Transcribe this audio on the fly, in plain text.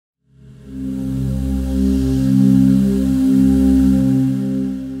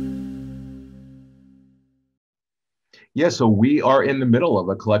Yeah, so we are in the middle of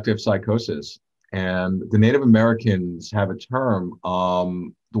a collective psychosis, and the Native Americans have a term,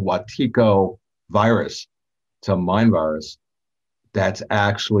 the Wetiko virus. It's a mind virus that's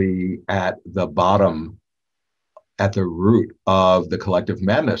actually at the bottom, at the root of the collective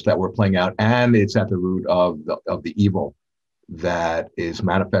madness that we're playing out, and it's at the root of the evil that is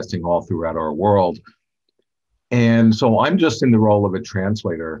manifesting all throughout our world. And so I'm just in the role of a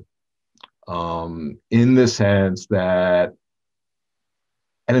translator, in the sense that,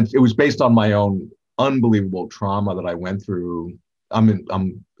 and it was based on my own unbelievable trauma that I went through. I'm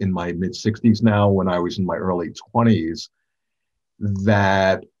in my mid 60s now. When I was in my early 20s,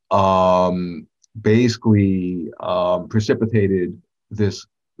 that basically precipitated this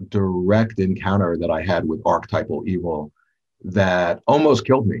direct encounter that I had with archetypal evil that almost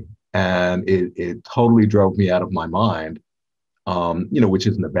killed me, and it totally drove me out of my mind. Which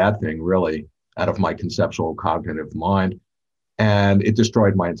isn't a bad thing, really, out of my conceptual cognitive mind, and it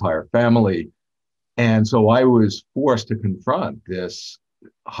destroyed my entire family. And so I was forced to confront this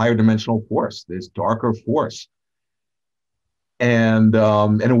higher dimensional force, this darker force. And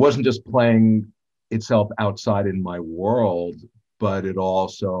it wasn't just playing itself outside in my world, but it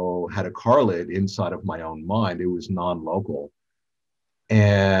also had a correlate inside of my own mind. It was non-local.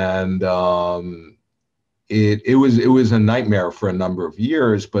 And it was a nightmare for a number of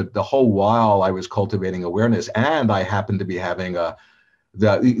years, but the whole while I was cultivating awareness, and I happened to be having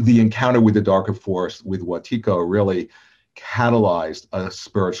the encounter with the darker force with Wetiko really catalyzed a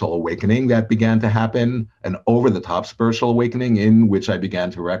spiritual awakening that began to happen, an over-the-top spiritual awakening in which I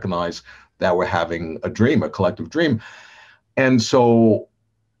began to recognize that we're having a dream, a collective dream. And so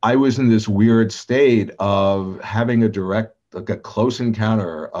I was in this weird state of having a direct, like a close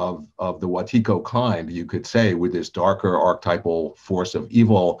encounter of the Wetiko kind, you could say, with this darker archetypal force of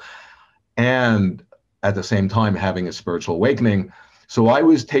evil, and at the same time having a spiritual awakening. So I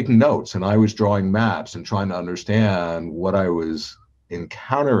was taking notes and I was drawing maps and trying to understand what I was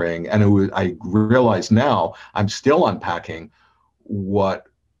encountering. And I realized now I'm still unpacking what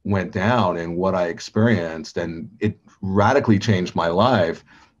went down and what I experienced. And it radically changed my life.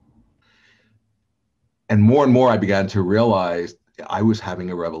 And more I began to realize I was having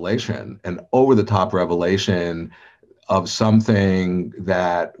a revelation, an over the top revelation of something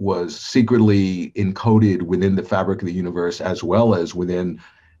that was secretly encoded within the fabric of the universe, as well as within,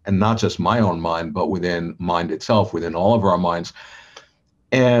 and not just my own mind, but within mind itself, within all of our minds.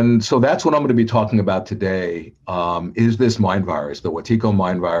 And so that's what I'm going to be talking about today, is this mind virus, the Wetiko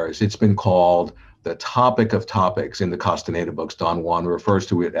mind virus. It's been called the topic of topics in the Castaneda books. Don Juan refers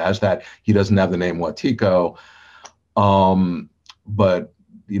to it as that. He doesn't have the name Wetiko, but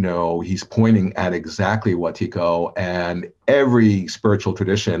he's pointing at exactly Wetiko, and every spiritual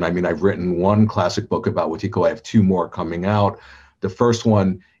tradition. I mean, I've written one classic book about Wetiko. I have two more coming out. The first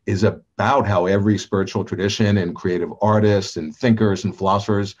one is about how every spiritual tradition and creative artists and thinkers and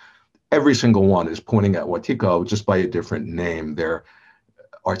philosophers, every single one is pointing at Wetiko just by a different name. They're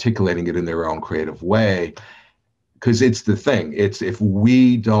articulating it in their own creative way. Because it's the thing. It's, if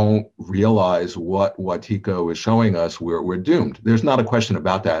we don't realize what Wetiko is showing us, we're doomed. There's not a question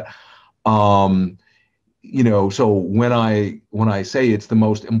about that. So when I say it's the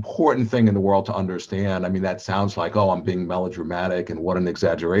most important thing in the world to understand, I mean, that sounds like, oh, I'm being melodramatic and what an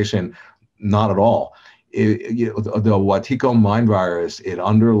exaggeration. Not at all. The Wetiko mind virus, it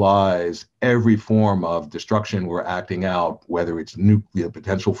underlies every form of destruction we're acting out, whether it's nuclear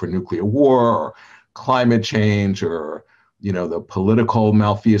potential for nuclear war, or climate change, or the political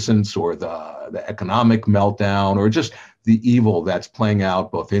malfeasance, or the economic meltdown, or just the evil that's playing out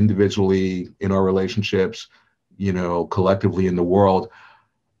both individually in our relationships, collectively in the world.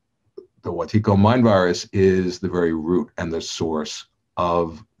 The Wetiko mind virus is the very root and the source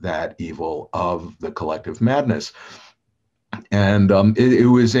of that evil, of the collective madness. And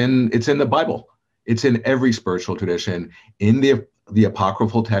it's in the Bible. It's in every spiritual tradition. In the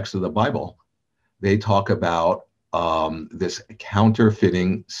apocryphal text of the Bible, they talk about this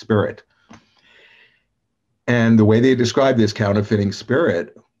counterfeiting spirit. And the way they describe this counterfeiting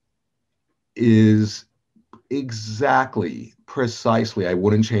spirit is exactly, precisely, I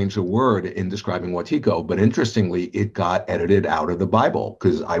wouldn't change a word in describing Wetiko, but interestingly, it got edited out of the Bible,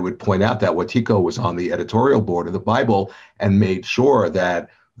 because I would point out that Wetiko was on the editorial board of the Bible and made sure that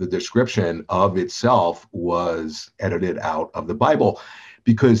the description of itself was edited out of the Bible,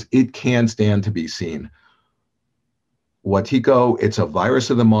 because it can stand to be seen. Wetiko, it's a virus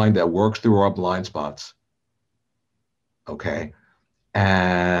of the mind that works through our blind spots. Okay.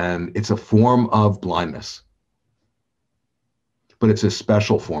 And it's a form of blindness, but it's a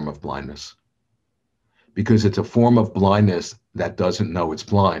special form of blindness, because it's a form of blindness that doesn't know it's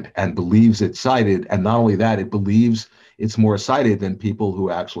blind and believes it's sighted. And not only that, it believes it's more sighted than people who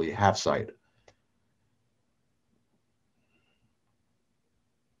actually have sight.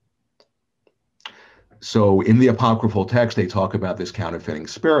 So in the apocryphal text, they talk about this counterfeiting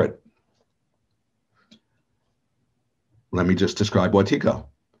spirit. Let me just describe Wetiko.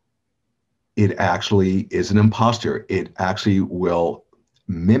 It actually is an imposter. It actually will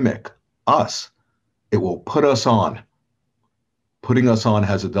mimic us. It will put us on. Putting us on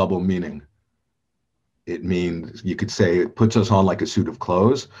has a double meaning. It means, you could say, it puts us on like a suit of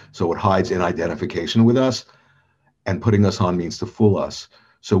clothes, so it hides in identification with us. And putting us on means to fool us.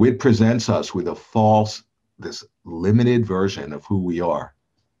 So it presents us with a false, this limited version of who we are,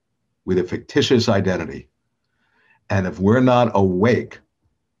 with a fictitious identity. And if we're not awake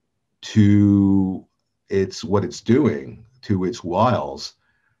to what it's doing, to its wiles,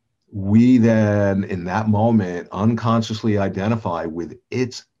 we then, in that moment, unconsciously identify with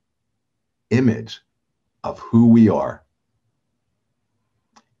its image of who we are.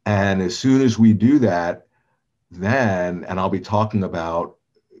 And as soon as we do that, then, and I'll be talking about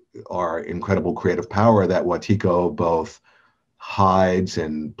our incredible creative power that Wetiko both hides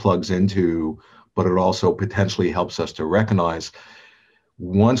and plugs into, but it also potentially helps us to recognize.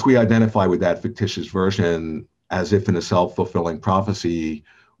 Once we identify with that fictitious version, as if in a self-fulfilling prophecy,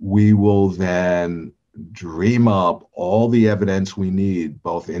 we will then dream up all the evidence we need,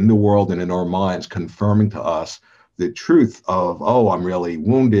 both in the world and in our minds, confirming to us the truth of, oh, I'm really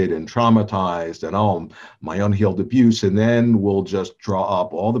wounded and traumatized, and oh, my unhealed abuse. And then we'll just draw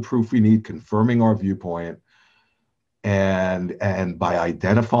up all the proof we need, confirming our viewpoint. And by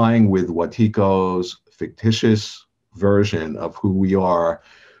identifying with Wetiko's fictitious version of who we are,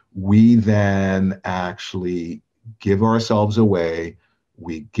 we then actually give ourselves away,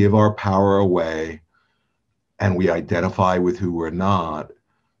 we give our power away, and we identify with who we're not.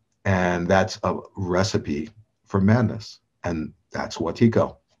 And that's a recipe for madness. And that's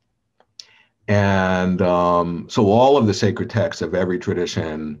Wetiko. And so all of the sacred texts of every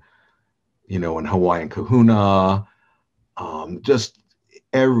tradition, in Hawaiian kahuna, just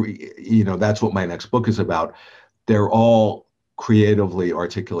every, that's what my next book is about. They're all creatively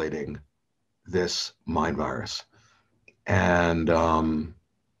articulating this mind virus. And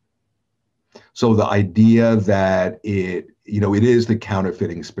so the idea that it is the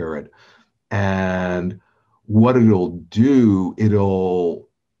counterfeiting spirit, and what it'll do,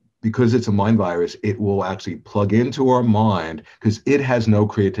 because it's a mind virus, it will actually plug into our mind, because it has no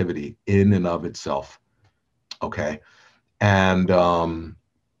creativity in and of itself. Okay. And,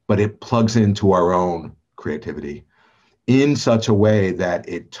 but it plugs into our own creativity in such a way that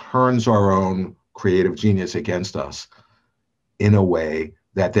it turns our own creative genius against us in a way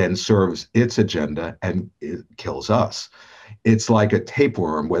that then serves its agenda and it kills us. It's like a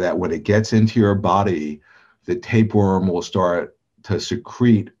tapeworm, where that when it gets into your body, the tapeworm will start to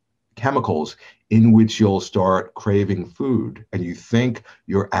secrete chemicals in which you'll start craving food. And you think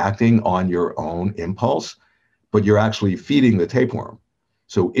you're acting on your own impulse, but you're actually feeding the tapeworm.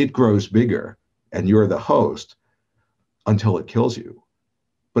 So it grows bigger and you're the host until it kills you.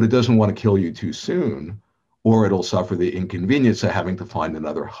 But it doesn't want to kill you too soon, or it'll suffer the inconvenience of having to find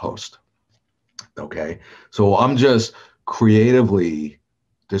another host. Okay, so I'm just creatively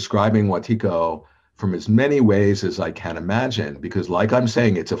describing Wetiko from as many ways as I can imagine, because like I'm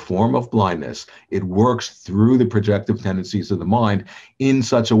saying, it's a form of blindness. It works through the projective tendencies of the mind in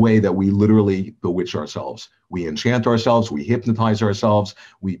such a way that we literally bewitch ourselves. We enchant ourselves, we hypnotize ourselves,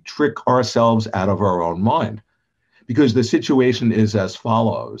 we trick ourselves out of our own mind. Because the situation is as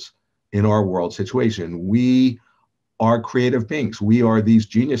follows in our world situation. We are creative beings. We are these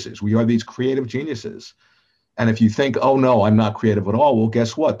geniuses. We are these creative geniuses. And if you think, oh no, I'm not creative at all, well,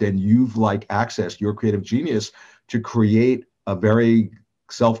 guess what? Then you've accessed your creative genius to create a very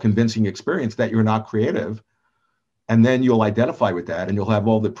self-convincing experience that you're not creative. And then you'll identify with that and you'll have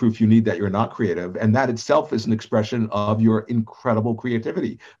all the proof you need that you're not creative. And that itself is an expression of your incredible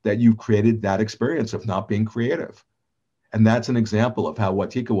creativity, that you've created that experience of not being creative. And that's an example of how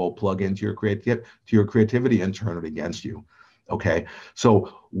Wetiko will plug into your creativity and turn it against you. Okay.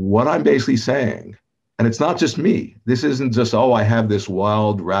 So what I'm basically saying, and it's not just me, this isn't just, oh, I have this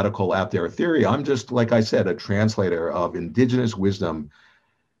wild, radical, out there theory. I'm just, like I said, a translator of indigenous wisdom,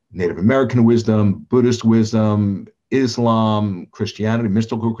 Native American wisdom, Buddhist wisdom, Islam, Christianity,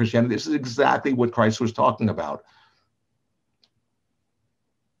 mystical Christianity. This is exactly what Christ was talking about.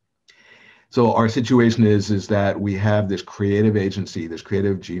 So our situation is that we have this creative agency, this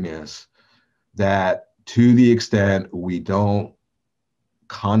creative genius, that to the extent we don't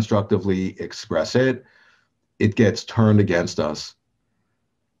constructively express it, it gets turned against us.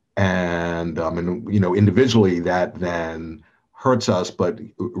 And individually that then hurts us, but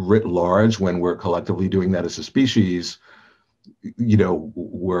writ large, when we're collectively doing that as a species,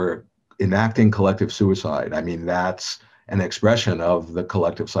 we're enacting collective suicide. I mean, that's an expression of the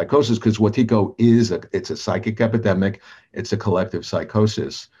collective psychosis, because Wetiko it's a psychic epidemic. It's a collective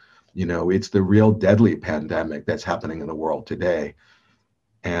psychosis. It's the real deadly pandemic that's happening in the world today.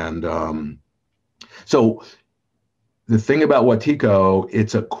 And so the thing about Wetiko,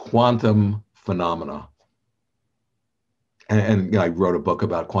 it's a quantum phenomena. And I wrote a book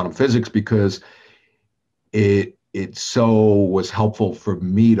about quantum physics because it so was helpful for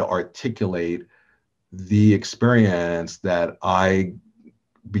me to articulate the experience that I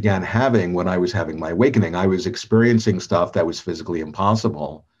began having when I was having my awakening. I was experiencing stuff that was physically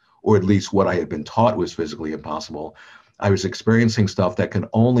impossible, or at least what I had been taught was physically impossible. I was experiencing stuff that can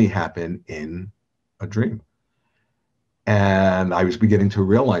only happen in a dream. And I was beginning to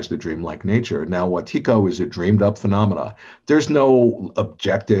realize the dreamlike nature. Now, Wetiko is a dreamed up phenomena. There's no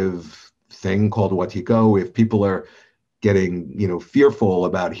objective thing called Wetiko. If people are getting, fearful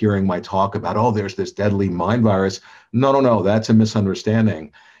about hearing my talk about, oh, there's this deadly mind virus. No, that's a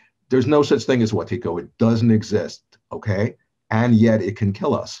misunderstanding. There's no such thing as Wetiko. It doesn't exist, okay? And yet it can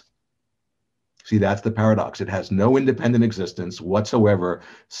kill us. See, that's the paradox. It has no independent existence whatsoever,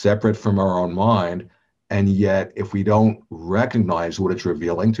 separate from our own mind. And yet, if we don't recognize what it's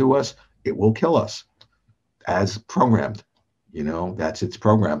revealing to us, it will kill us as programmed. That's its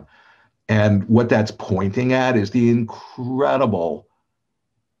program. And what that's pointing at is the incredible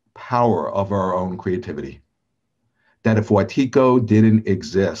power of our own creativity. That if Wetiko didn't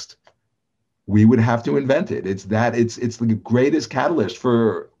exist, we would have to invent it. It's the greatest catalyst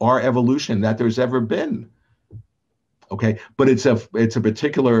for our evolution that there's ever been. Okay, but it's a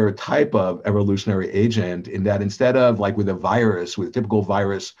particular type of evolutionary agent, in that instead of like with a typical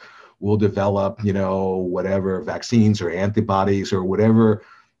virus, we'll develop, whatever vaccines or antibodies or whatever,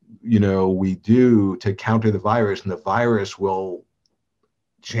 we do to counter the virus, and the virus will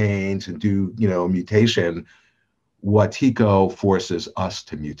change and do, mutation. Wetiko forces us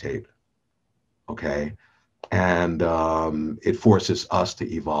to mutate. Okay, and it forces us to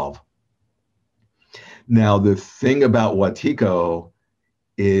evolve. Now, the thing about Wetiko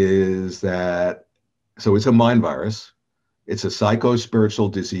is that, so it's a mind virus. It's a psycho-spiritual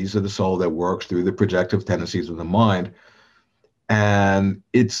disease of the soul that works through the projective tendencies of the mind. And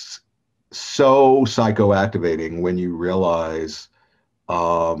it's so psychoactivating when you realize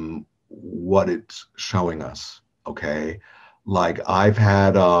what it's showing us, okay? Like I've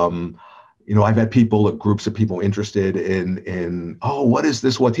had groups of people interested in, oh, what is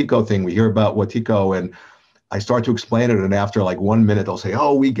this Wetiko thing? We hear about Wetiko, and I start to explain it, and after like 1 minute, they'll say,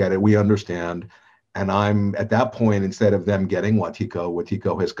 oh, we get it, we understand. And I'm at that point, instead of them getting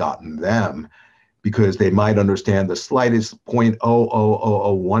Wetiko has gotten them, because they might understand the slightest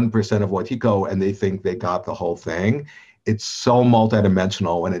 0.00001% of Wetiko, and they think they got the whole thing. It's so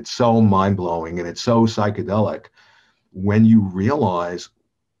multidimensional, and it's so mind-blowing, and it's so psychedelic when you realize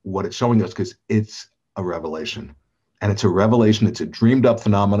what it's showing us, because it's a revelation. And it's a revelation. It's a dreamed up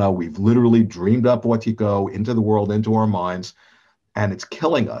phenomena. We've literally dreamed up Wetiko into the world, into our minds, and it's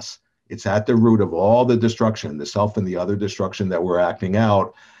killing us. It's at the root of all the destruction, the self and the other destruction that we're acting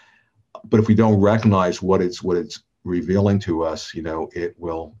out. But if we don't recognize what it's revealing to us, it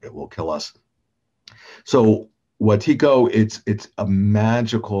will kill us. So Wetiko, it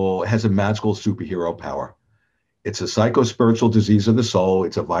has a magical superhero power. It's a psycho-spiritual disease of the soul.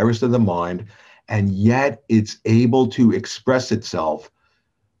 It's a virus of the mind, and yet it's able to express itself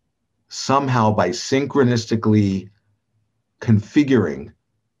somehow by synchronistically configuring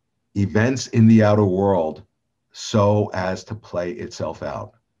events in the outer world so as to play itself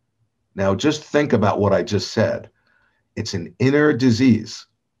out. Now, just think about what I just said. It's an inner disease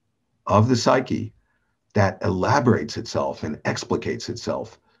of the psyche that elaborates itself and explicates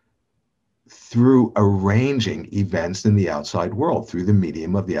itself through arranging events in the outside world, through the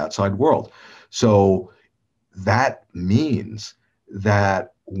medium of the outside world. So that means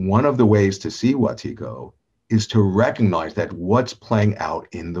that one of the ways to see Wetiko is to recognize that what's playing out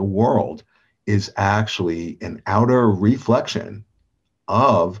in the world is actually an outer reflection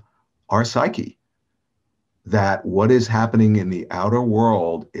of our psyche. That what is happening in the outer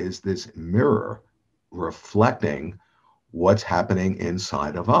world is this mirror reflecting what's happening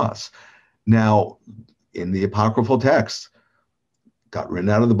inside of us. Now, in the apocryphal texts, got written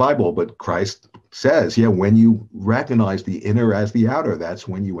out of the Bible, but Christ says, when you recognize the inner as the outer, that's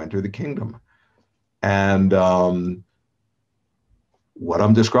when you enter the kingdom. And what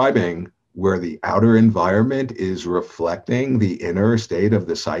I'm describing where the outer environment is reflecting the inner state of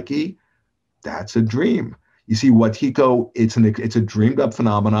the psyche, that's a dream. You see, Wetiko, it's a dreamed up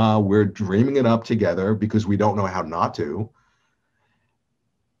phenomena. We're dreaming it up together because we don't know how not to.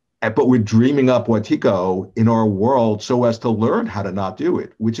 But we're dreaming up Wetiko in our world so as to learn how to not do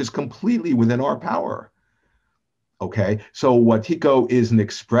it, which is completely within our power. Okay, so Wetiko is an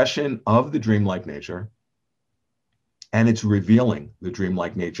expression of the dreamlike nature, and it's revealing the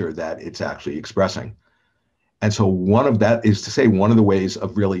dreamlike nature that it's actually expressing. And so one of that is to say one of the ways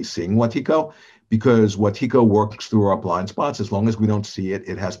of really seeing Wetiko, because Wetiko works through our blind spots. As long as we don't see it,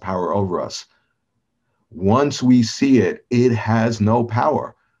 it has power over us. Once we see it, it has no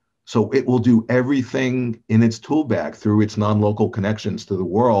power. So it will do everything in its tool bag through its non-local connections to the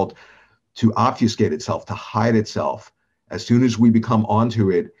world to obfuscate itself, to hide itself. As soon as we become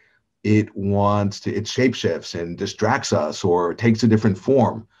onto it, it shapeshifts and distracts us or takes a different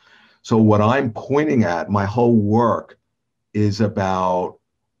form. So what I'm pointing at, my whole work is about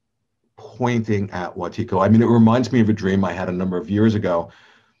pointing at Wetiko. I mean, it reminds me of a dream I had a number of years ago.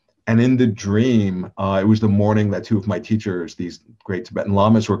 And in the dream, it was the morning that two of my teachers, these great Tibetan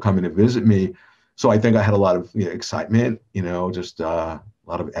lamas, were coming to visit me. So I think I had a lot of excitement, just a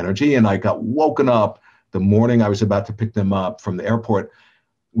lot of energy. And I got woken up the morning I was about to pick them up from the airport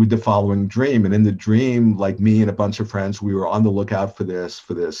with the following dream. And in the dream, like me and a bunch of friends, we were on the lookout for this,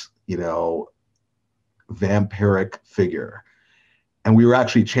 vampiric figure. And we were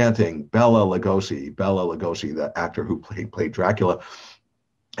actually chanting Bela Lugosi, the actor who played Dracula.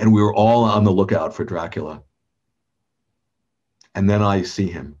 And we were all on the lookout for Dracula. And then I see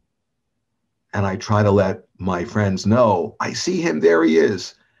him. And I try to let my friends know, I see him, there he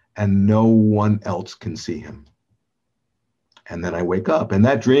is. And no one else can see him. And then I wake up. And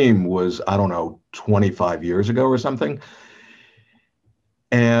that dream was, 25 years ago or something.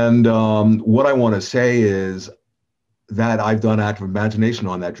 And what I want to say is that I've done active imagination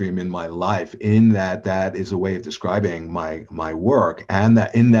on that dream in my life, in that is a way of describing my work. And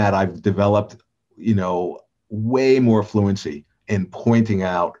that in that I've developed, way more fluency in pointing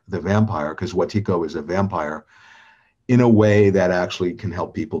out the vampire, because Wetiko is a vampire, in a way that actually can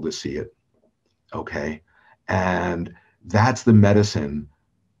help people to see it. Okay. And that's the medicine.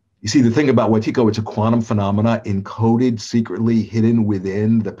 You see, the thing about Wetiko, it's a quantum phenomena encoded secretly hidden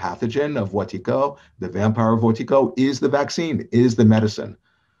within the pathogen of Wetiko. The vampire of Wetiko is the vaccine, is the medicine.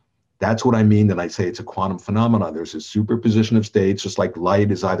 That's what I mean when I say it's a quantum phenomena. There's a superposition of states, just like light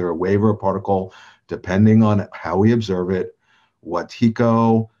is either a wave or a particle, depending on how we observe it.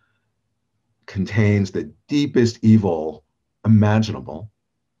 Wetiko contains the deepest evil imaginable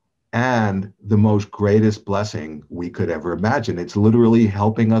and the most greatest blessing we could ever imagine. It's literally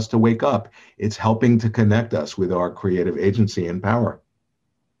helping us to wake up. It's helping to connect us with our creative agency and power.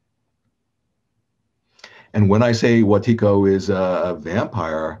 And when I say Wetiko is a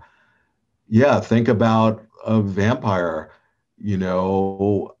vampire, think about a vampire.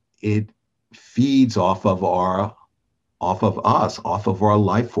 It feeds off of us, off of our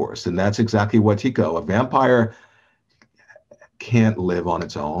life force. And that's exactly Wetiko. A vampire can't live on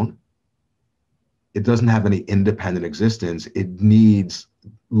its own. It doesn't have any independent existence. It needs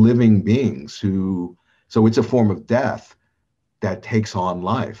living beings so it's a form of death that takes on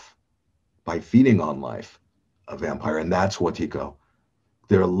life by feeding on life, a vampire. And that's Wetiko.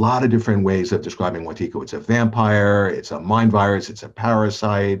 There are a lot of different ways of describing Wetiko. It's a vampire, it's a mind virus, it's a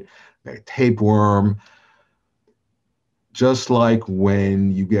parasite, a tapeworm. Just like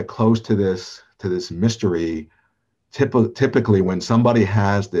when you get close to this mystery, typically when somebody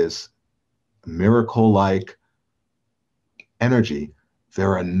has this miracle-like energy, there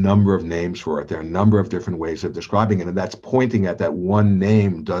are a number of names for it. There are a number of different ways of describing it, and that's pointing at that one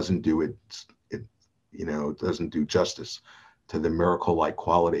name doesn't do it doesn't do justice to the miracle-like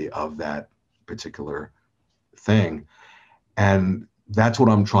quality of that particular thing. And that's what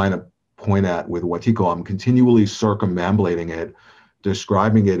I'm trying to point at with Wetiko. I'm continually circumambulating it,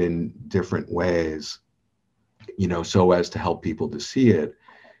 describing it in different ways, so as to help people to see it.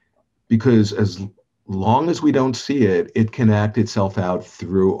 Because as long as we don't see it, it can act itself out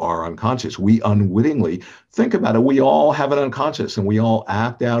through our unconscious. We unwittingly, think about it, we all have an unconscious and we all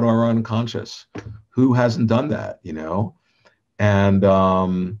act out our unconscious. Who hasn't done that, And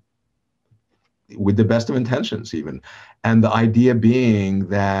with the best of intentions even. And the idea being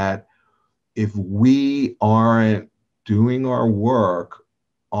that if we aren't doing our work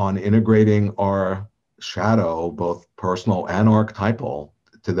on integrating our shadow, both personal and archetypal,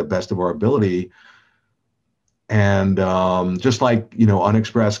 to the best of our ability, and just like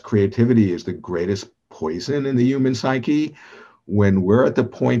unexpressed creativity is the greatest poison in the human psyche, when we're at the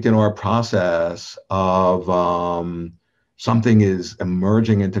point in our process of something is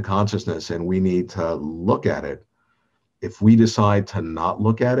emerging into consciousness and we need to look at it, if we decide to not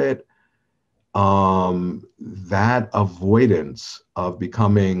look at it, that avoidance of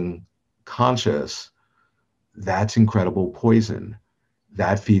becoming conscious, that's incredible poison.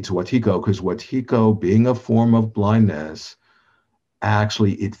 That feeds Wetiko, because Wetiko, being a form of blindness,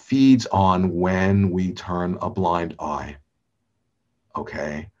 actually it feeds on when we turn a blind eye.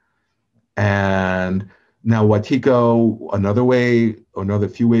 Okay. And now Wetiko, another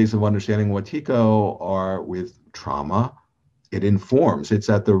few ways of understanding Wetiko are with trauma. It informs, it's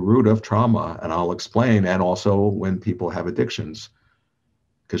at the root of trauma, and I'll explain, and also when people have addictions,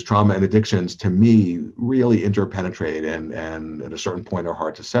 because trauma and addictions to me really interpenetrate and at a certain point are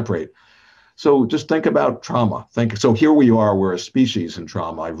hard to separate. So just think about trauma. So here we are, we're a species in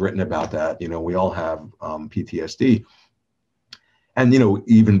trauma. I've written about that. We all have PTSD. And,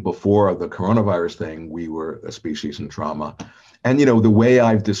 even before the coronavirus thing, we were a species in trauma. And, the way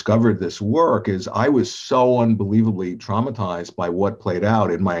I've discovered this work is I was so unbelievably traumatized by what played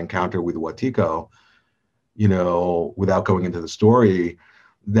out in my encounter with Wetiko, without going into the story,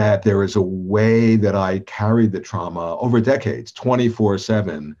 that there is a way that I carried the trauma over decades,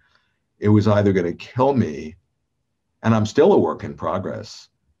 24/7. It was either going to kill me, and I'm still a work in progress,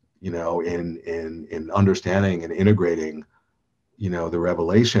 in understanding and integrating the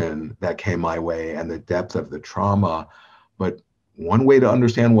revelation that came my way and the depth of the trauma. But one way to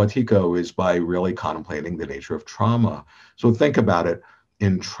understand Wetiko is by really contemplating the nature of trauma. So think about it.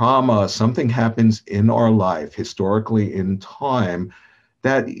 In trauma, something happens in our life, historically in time,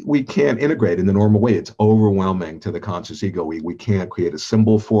 that we can't integrate in the normal way. It's overwhelming to the conscious ego. We can't create a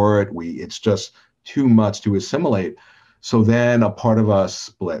symbol for it. It's just too much to assimilate. So then a part of us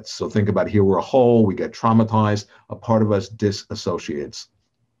splits. So think about, here we're a whole, we get traumatized, a part of us disassociates.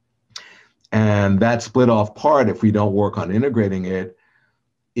 And that split off part, if we don't work on integrating it,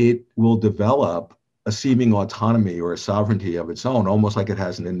 it will develop a seeming autonomy or a sovereignty of its own, almost like it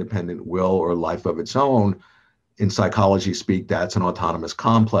has an independent will or life of its own. In psychology speak, that's an autonomous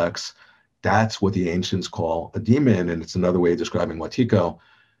complex. That's what the ancients call a demon, and it's another way of describing Wetiko.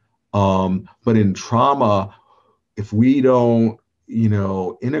 But in trauma, if we don't,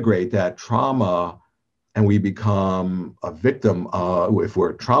 integrate that trauma and we become a victim, if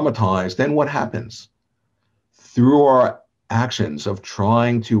we're traumatized, then what happens? Through our actions of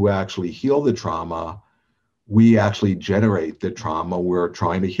trying to actually heal the trauma, we actually generate the trauma we're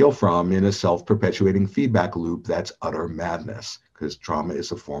trying to heal from in a self-perpetuating feedback loop that's utter madness, because trauma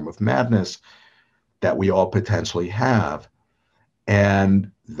is a form of madness that we all potentially have.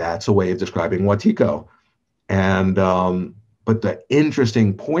 And that's a way of describing Wetiko. And but the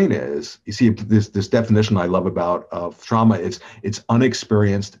interesting point is, you see, this definition I love about trauma is it's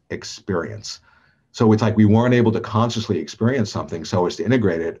unexperienced experience. So it's like we weren't able to consciously experience something so as to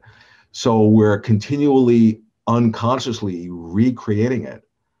integrate it. So we're continually unconsciously recreating it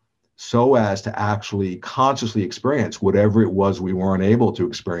so as to actually consciously experience whatever it was we weren't able to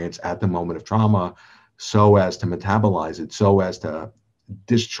experience at the moment of trauma, so as to metabolize it, so as to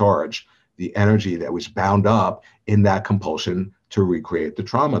discharge the energy that was bound up in that compulsion to recreate the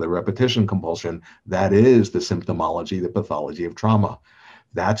trauma, the repetition compulsion. That is the symptomology, the pathology of trauma.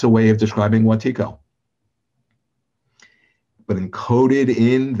 That's a way of describing Wetiko. But encoded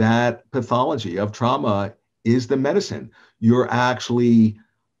in that pathology of trauma is the medicine. You're actually,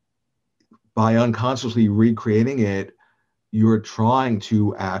 by unconsciously recreating it, you're trying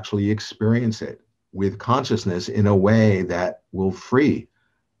to actually experience it with consciousness in a way that will free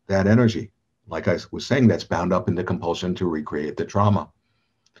that energy, like I was saying, that's bound up in the compulsion to recreate the trauma.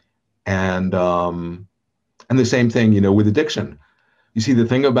 And the same thing, with addiction. You see, the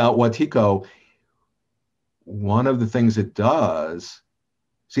thing about Wetiko, one of the things it does,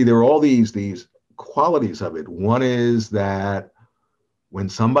 see, there are all these qualities of it. One is that when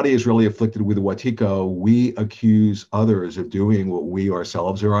somebody is really afflicted with Wetiko, we accuse others of doing what we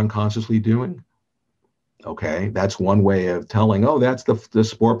ourselves are unconsciously doing. Okay, that's one way of telling, oh, that's the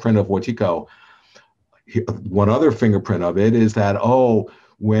spore print of Wetiko. One other fingerprint of it is that, oh,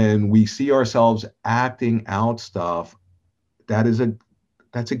 when we see ourselves acting out stuff,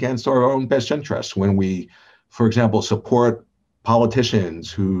 that's against our own best interests. When we, for example, support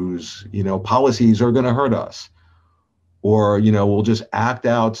politicians whose, policies are going to hurt us, or, we'll just act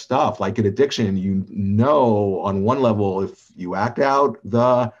out stuff like an addiction. On one level, if you act out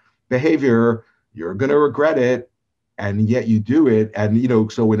the behavior, you're going to regret it, and yet you do it. And,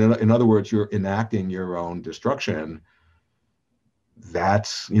 so in other words, you're enacting your own destruction.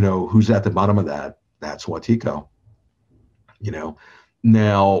 That's, who's at the bottom of that? That's Wetiko. you know.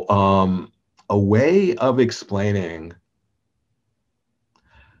 Now, a way of explaining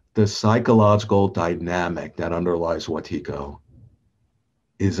the psychological dynamic that underlies Wetiko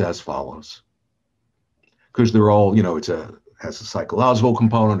is as follows. Because they're all, it's has a psychological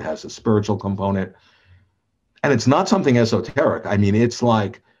component, has a spiritual component, and it's not something esoteric. I mean, it's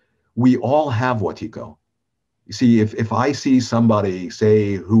like we all have Wetiko. You see, if I see somebody,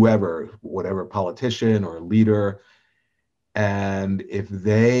 say whoever, whatever politician or leader, and if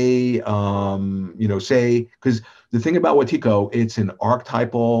they, say, because the thing about Wetiko, it's an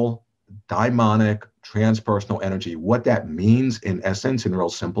archetypal, daimonic, transpersonal energy. What that means, in essence, in real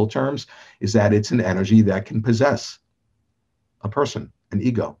simple terms, is that it's an energy that can possess a person, an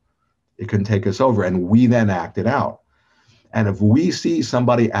ego. It can take us over, and we then act it out. And if we see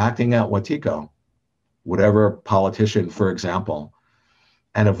somebody acting out Wetiko, whatever politician, for example,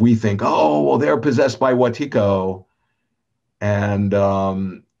 and if we think, oh, well, they're possessed by Wetiko, and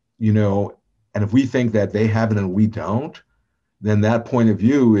and if we think that they have it and we don't, then that point of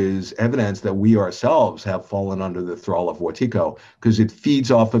view is evidence that we ourselves have fallen under the thrall of Wetiko, because it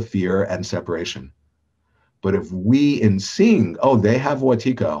feeds off of fear and separation. But if we, in seeing, oh, they have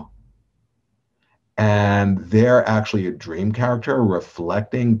Wetiko, and they're actually a dream character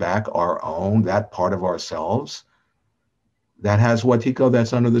reflecting back our own, that part of ourselves that has Wetiko,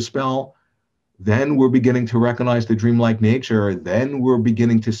 that's under the spell, then we're beginning to recognize the dreamlike nature. Then we're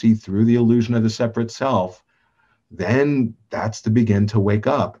beginning to see through the illusion of the separate self. Then that's to begin to wake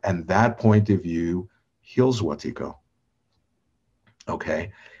up. And that point of view heals Wetiko.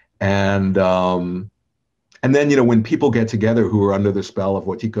 Okay. And then, when people get together who are under the spell of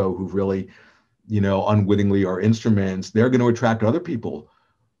Wetiko, who really, unwittingly are instruments, they're going to attract other people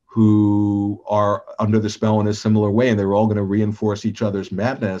who are under the spell in a similar way. And they're all going to reinforce each other's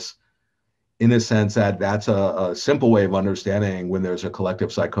madness, in a sense that that's a simple way of understanding when there's a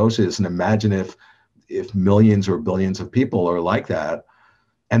collective psychosis. And imagine if millions or billions of people are like that,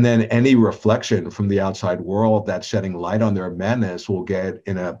 and then any reflection from the outside world that's shedding light on their madness will get,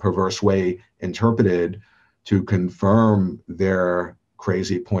 in a perverse way, interpreted to confirm their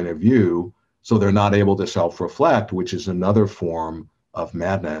crazy point of view. So they're not able to self-reflect, which is another form of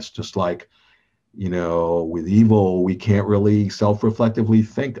madness. Just like, with evil, we can't really self-reflectively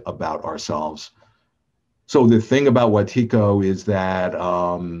think about ourselves. So the thing about Wetiko is that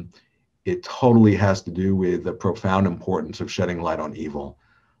it totally has to do with the profound importance of shedding light on evil.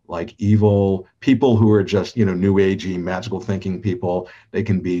 Like evil people who are just, new agey, magical thinking people, they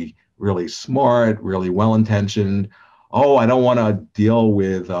can be really smart, really well-intentioned. Oh, I don't want to deal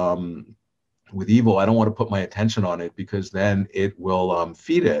with evil. I don't want to put my attention on it because then it will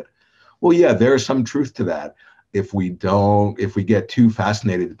feed it. Well, yeah, there's some truth to that. If we get too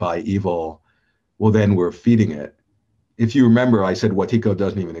fascinated by evil, well, then we're feeding it. If you remember, I said Wetiko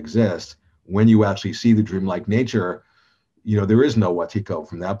doesn't even exist. When you actually see the dreamlike nature, there is no Wetiko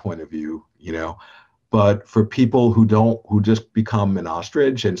from that point of view. But for people who just become an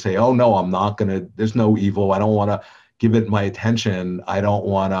ostrich and say, oh, no, there's no evil. I don't want to give it my attention. I don't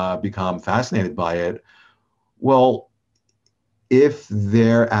want to become fascinated by it. Well, if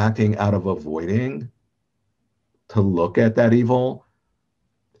they're acting out of avoiding to look at that evil,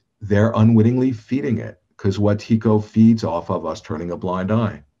 they're unwittingly feeding it, because Wetiko feeds off of us turning a blind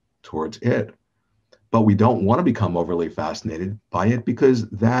eye towards it. But we don't want to become overly fascinated by it, because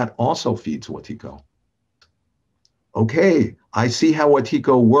that also feeds Wetiko. Okay, I see how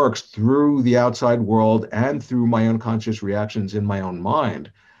Wetiko works through the outside world and through my unconscious reactions in my own mind.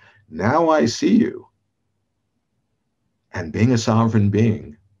 Now I see you. And being a sovereign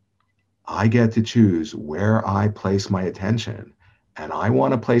being, I get to choose where I place my attention. And I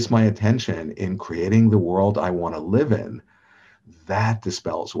want to place my attention in creating the world I want to live in. That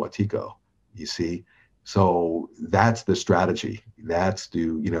dispels Wetiko, you see? So that's the strategy.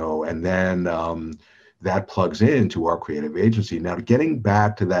 And then that plugs into our creative agency. Now, getting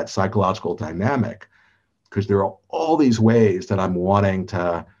back to that psychological dynamic, because there are all these ways that I'm wanting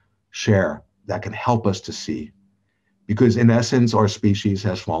to share that can help us to see. Because in essence, our species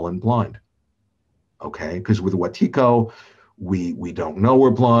has fallen blind. Okay, because with Wetiko, we don't know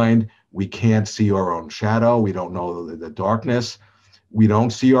we're blind. We can't see our own shadow. We don't know the darkness. We don't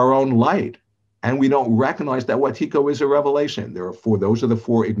see our own light. And we don't recognize that Wetiko is a revelation. Those are the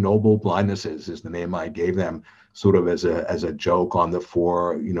four ignoble blindnesses, is the name I gave them, sort of as a joke on the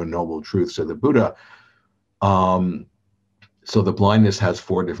four, noble truths of the Buddha. So the blindness has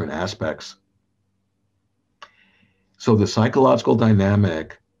four different aspects. So the psychological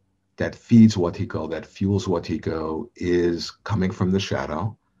dynamic that feeds Wetiko, that fuels Wetiko, is coming from the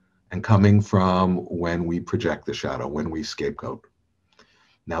shadow. and coming from when we project the shadow, when we scapegoat.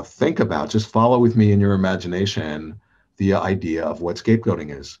 Now think about, just follow with me in your imagination, the idea of what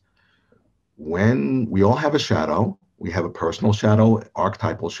scapegoating is. When we all have a shadow, we have a personal shadow,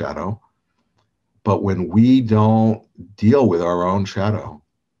 archetypal shadow, but when we don't deal with our own shadow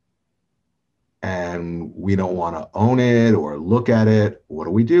and we don't want to own it or look at it, what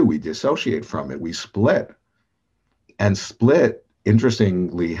do? We dissociate from it. We split. And split,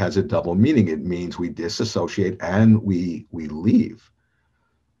 interestingly, has a double meaning. It means we disassociate and we leave.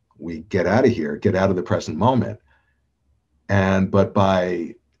 We get out of here, get out of the present moment. But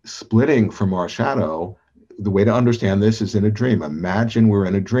by splitting from our shadow, the way to understand this is in a dream. Imagine we're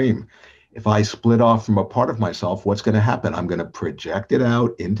in a dream. If I split off from a part of myself, what's going to happen? I'm going to project it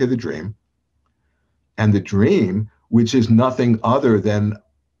out into the dream. And the dream, which is nothing other than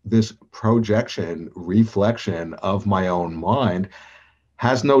this projection, reflection of my own mind,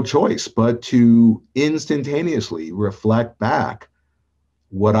 has no choice but to instantaneously reflect back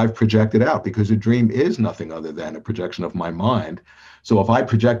what I've projected out, because a dream is nothing other than a projection of my mind. So if I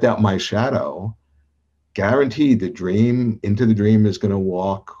project out my shadow, guaranteed into the dream is going to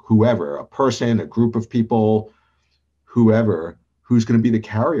walk whoever, a person, a group of people, whoever, who's going to be the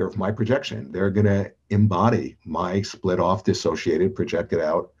carrier of my projection. They're going to embody my split off, dissociated, projected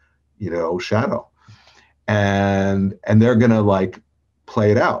out, shadow. And they're going to like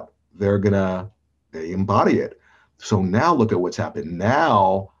play it out. They embody it. So now look at what's happened.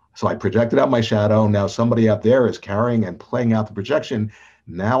 Now, so I projected out my shadow. Now somebody out there is carrying and playing out the projection.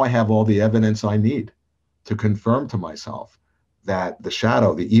 Now I have all the evidence I need to confirm to myself that the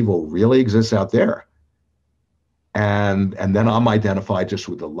shadow, the evil, really exists out there. And then I'm identified just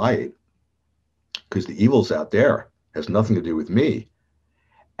with the light, because the evil's out there, has nothing to do with me.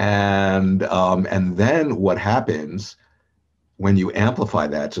 And then what happens when you amplify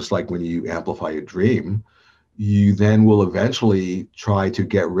that, just like when you amplify a dream, you then will eventually try to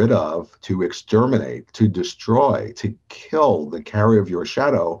get rid of, to exterminate, to destroy, to kill the carrier of your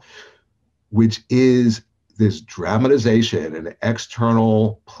shadow, which is this dramatization and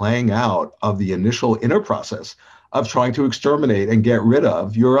external playing out of the initial inner process of trying to exterminate and get rid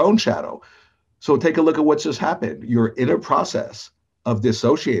of your own shadow. So take a look at what's just happened. Your inner process of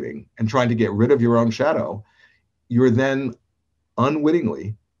dissociating and trying to get rid of your own shadow, you're then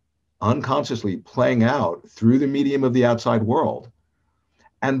unwittingly, unconsciously playing out through the medium of the outside world.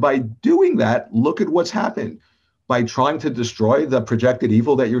 And by doing that, look at what's happened. By trying to destroy the projected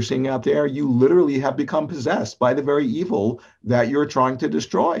evil that you're seeing out there, you literally have become possessed by the very evil that you're trying to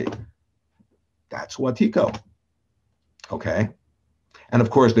destroy. That's Wetiko. Okay. And of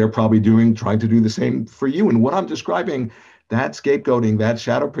course, they're probably trying to do the same for you. And what I'm describing, that scapegoating, that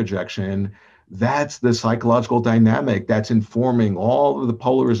shadow projection, that's the psychological dynamic that's informing all of the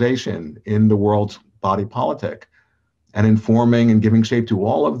polarization in the world's body politic, and informing and giving shape to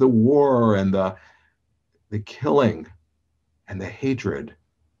all of the war and the killing and the hatred,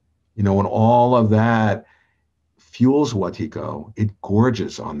 and all of that fuels Wetiko. It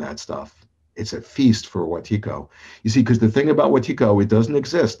gorges on that stuff. It's a feast for Wetiko. You see, because the thing about Wetiko, it doesn't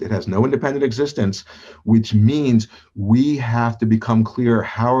exist. It has no independent existence, which means we have to become clear.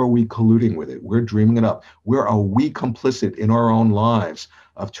 How are we colluding with it? We're dreaming it up. Where are we complicit in our own lives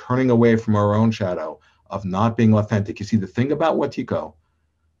of turning away from our own shadow, of not being authentic? You see, the thing about Wetiko,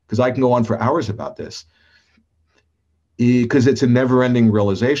 because I can go on for hours about this, because it's a never-ending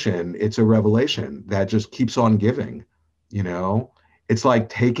realization. It's a revelation that just keeps on giving, It's like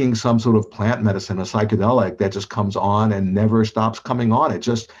taking some sort of plant medicine, a psychedelic that just comes on and never stops coming on. It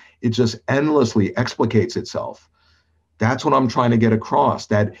just endlessly explicates itself. That's what I'm trying to get across.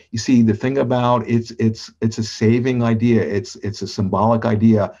 That, you see, the thing about it's a saving idea. It's a symbolic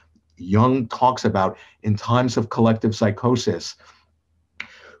idea. Jung talks about in times of collective psychosis,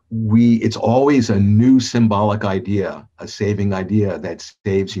 it's always a new symbolic idea, a saving idea that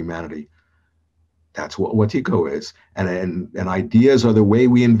saves humanity. That's what Wetiko is. And ideas are the way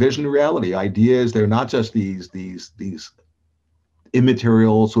we envision reality. Ideas, they're not just these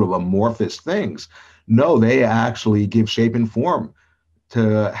immaterial, sort of amorphous things. No, they actually give shape and form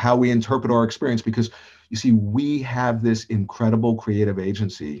to how we interpret our experience, because you see, we have this incredible creative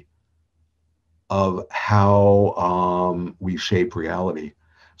agency of how we shape reality.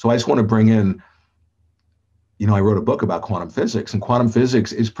 So I just want to bring in, I wrote a book about quantum physics, and quantum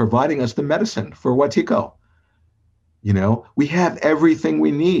physics is providing us the medicine for Wetiko. We have everything we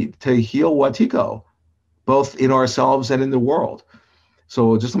need to heal Wetiko, both in ourselves and in the world.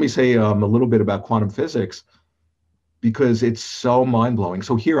 So just let me say a little bit about quantum physics, because it's so mind-blowing.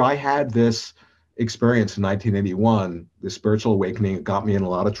 So here I had this experience in 1981, the spiritual awakening. It got me in a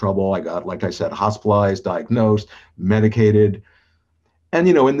lot of trouble. I got, like I said, hospitalized, diagnosed, medicated. And,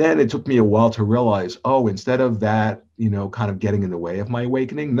 and then it took me a while to realize, oh, instead of that, kind of getting in the way of my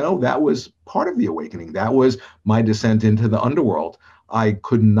awakening, no, that was part of the awakening. That was my descent into the underworld. I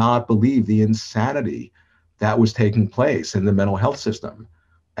could not believe the insanity that was taking place in the mental health system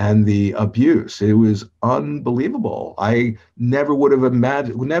and the abuse. It was unbelievable. I never would have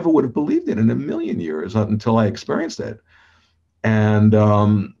imagined, never would have believed it in a million years until I experienced it. And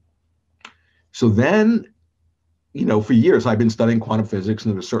so then, for years I've been studying quantum physics,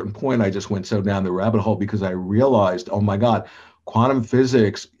 and at a certain point I just went so down the rabbit hole because I realized, oh my God, quantum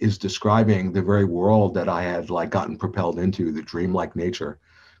physics is describing the very world that I had like gotten propelled into, the dreamlike nature.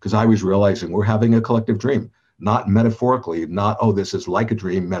 Because I was realizing we're having a collective dream, not metaphorically, not, oh, this is like a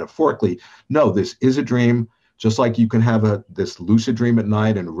dream metaphorically. No, this is a dream. Just like you can have this lucid dream at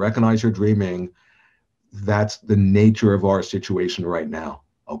night and recognize you're dreaming, that's the nature of our situation right now.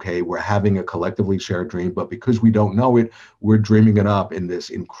 Okay, we're having a collectively shared dream, but because we don't know it, we're dreaming it up in this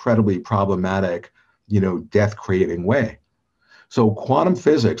incredibly problematic, death-creating way. So quantum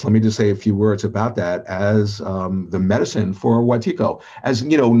physics, let me just say a few words about that as the medicine for Wetiko. As,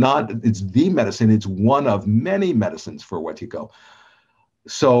 not, it's the medicine, it's one of many medicines for Wetiko.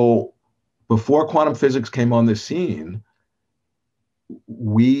 So before quantum physics came on the scene,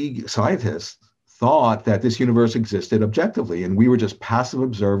 we scientists thought that this universe existed objectively, and we were just passive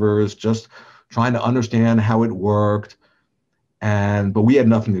observers, just trying to understand how it worked. But we had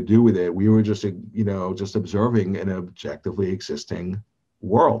nothing to do with it. We were just, just observing an objectively existing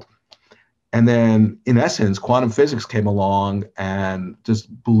world. And then, in essence, quantum physics came along and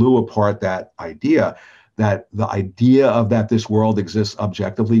just blew apart that idea, that the idea of that this world exists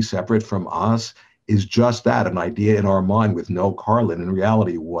objectively separate from us is just that, an idea in our mind with no correlate in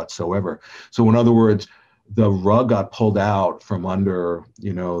reality whatsoever. So in other words, the rug got pulled out from under,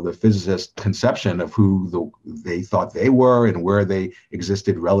 the physicist conception of who they thought they were and where they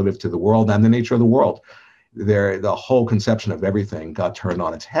existed relative to the world and the nature of the world. The whole conception of everything got turned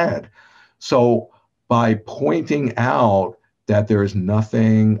on its head. So by pointing out that there is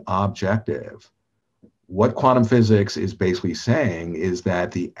nothing objective, what quantum physics is basically saying is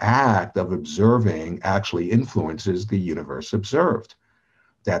that the act of observing actually influences the universe observed,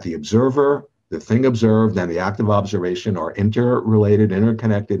 that the observer, the thing observed, and the act of observation are interrelated,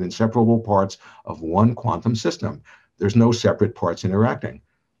 interconnected, inseparable parts of one quantum system. There's no separate parts interacting.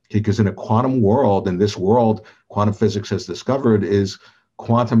 Because in a quantum world, in this world, quantum physics has discovered is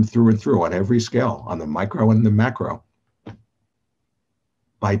quantum through and through on every scale, on the micro and the macro.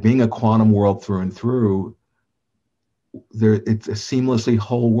 By being a quantum world through and through, it's a seamlessly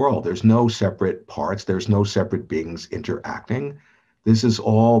whole world. There's no separate parts. There's no separate beings interacting. This is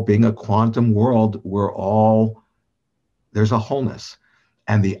all being a quantum world. There's a wholeness.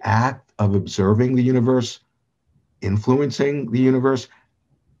 And the act of observing the universe, influencing the universe,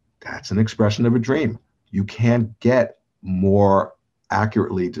 that's an expression of a dream. You can't get more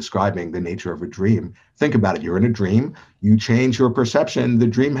accurately describing the nature of a dream. Think about it. You're in a dream. You change your perception. The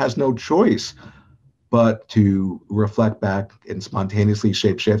dream has no choice but to reflect back and spontaneously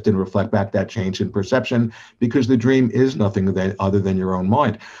shapeshift and reflect back that change in perception, because the dream is nothing other than your own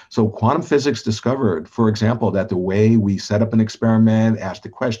mind. So quantum physics discovered, for example, that the way we set up an experiment, ask the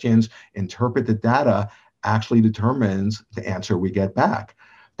questions, interpret the data, actually determines the answer we get back.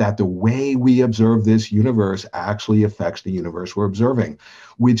 That the way we observe this universe actually affects the universe we're observing,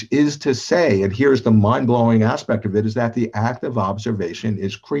 which is to say, and here's the mind-blowing aspect of it, is that the act of observation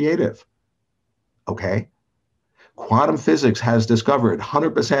is creative. Okay? Quantum physics has discovered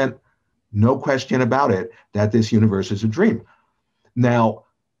 100%, no question about it, that this universe is a dream. Now,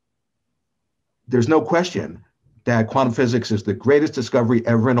 there's no question that quantum physics is the greatest discovery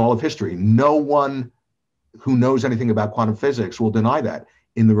ever in all of history. No one who knows anything about quantum physics will deny that.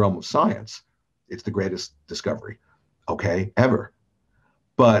 In the realm of science, it's the greatest discovery, okay, ever.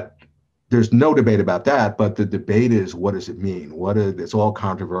 But there's no debate about that. But the debate is, what does it mean? It's all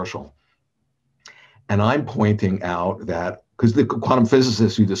controversial. And I'm pointing out that, because the quantum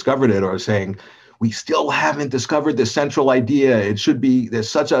physicists who discovered it are saying, we still haven't discovered the central idea. It should be, there's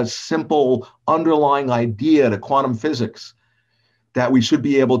such a simple underlying idea to quantum physics that we should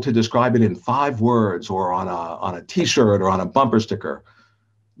be able to describe it in 5 words or on a t-shirt or on a bumper sticker.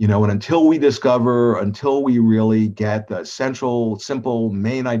 And until we really get the central, simple,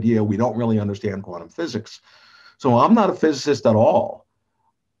 main idea, we don't really understand quantum physics. So I'm not a physicist at all.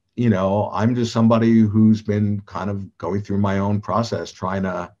 I'm just somebody who's been kind of going through my own process, trying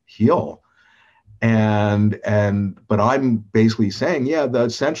to heal. But I'm basically saying, yeah, the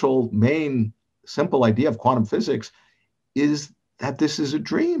central main simple idea of quantum physics is that this is a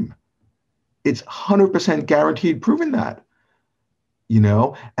dream. It's 100% guaranteed proven that,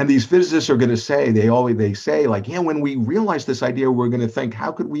 and these physicists are going to say, they say like, yeah, when we realize this idea, we're going to think,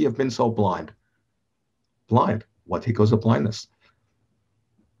 how could we have been so blind? Wetiko's a blindness.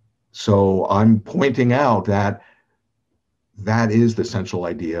 So I'm pointing out that that is the central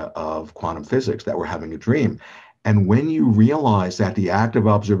idea of quantum physics, that we're having a dream. And when you realize that the act of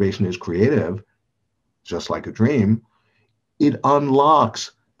observation is creative, just like a dream, it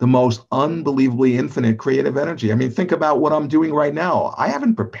unlocks the most unbelievably infinite creative energy. I mean, think about what I'm doing right now. I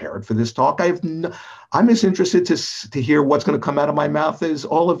haven't prepared for this talk. I'm as interested to hear what's going to come out of my mouth as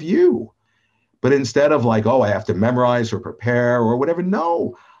all of you. But instead of like, oh, I have to memorize or prepare or whatever,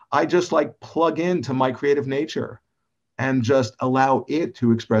 no, I just like plug into my creative nature and just allow it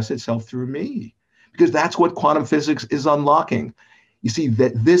to express itself through me. Because that's what quantum physics is unlocking. You see,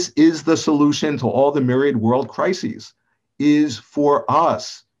 that this is the solution to all the myriad world crises, is for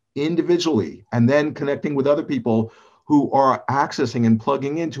us individually, and then connecting with other people who are accessing and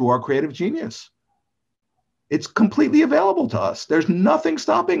plugging into our creative genius. It's completely available to us. There's nothing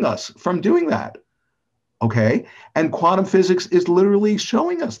stopping us from doing that. Okay? And quantum physics is literally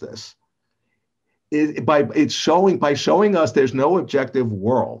showing us this. By showing us there's no objective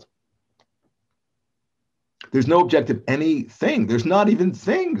world. There's no objective anything. There's not even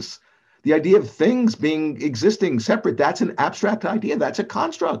things. The idea of things existing separate, that's an abstract idea. That's a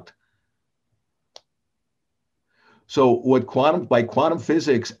construct. So by quantum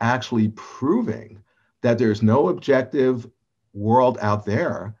physics actually proving that there's no objective world out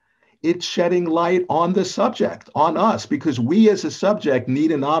there, it's shedding light on the subject, on us, because we as a subject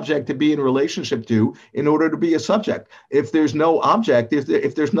need an object to be in relationship to in order to be a subject. If there's no object,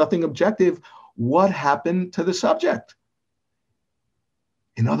 if there's nothing objective, what happened to the subject?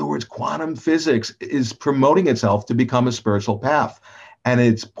 In other words, quantum physics is promoting itself to become a spiritual path. And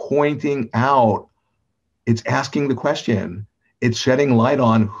it's pointing out, it's asking the question, it's shedding light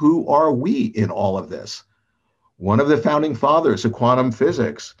on who are we in all of this. One of the founding fathers of quantum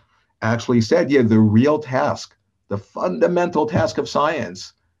physics actually said, yeah, the real task, the fundamental task of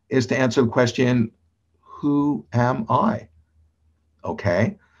science is to answer the question, who am I?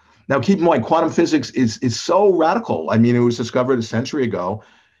 Okay. Now, keep in mind, quantum physics is so radical. I mean, it was discovered a century ago.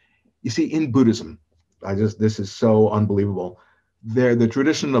 You see, in Buddhism, this is so unbelievable. The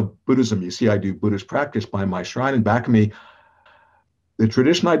tradition of Buddhism, you see, I do Buddhist practice by my shrine, and back of me, the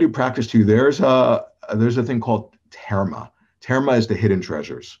tradition I do practice to, there's a thing called terma. Terma is the hidden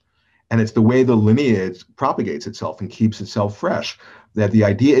treasures. And it's the way the lineage propagates itself and keeps itself fresh. That the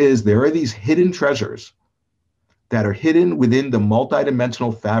idea is there are these hidden treasures that are hidden within the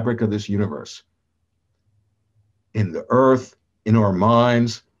multidimensional fabric of this universe, in the earth, in our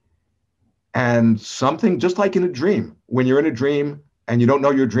minds, and something just like in a dream. When you're in a dream and you don't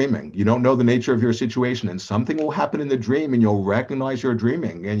know you're dreaming, you don't know the nature of your situation, and something will happen in the dream and you'll recognize you're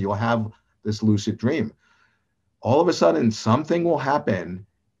dreaming and you'll have this lucid dream. All of a sudden, something will happen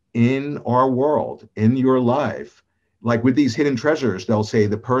in our world, in your life. Like with these hidden treasures, they'll say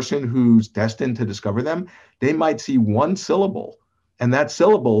the person who's destined to discover them, they might see one syllable, and that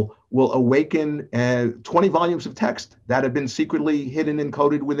syllable will awaken 20 volumes of text that have been secretly hidden and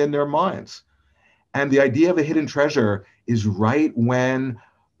coded within their minds. And the idea of a hidden treasure is right when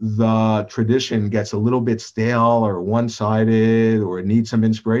the tradition gets a little bit stale or one-sided or needs some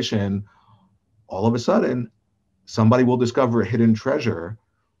inspiration, all of a sudden, somebody will discover a hidden treasure,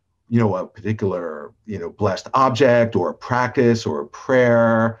 a particular, blessed object or a practice or a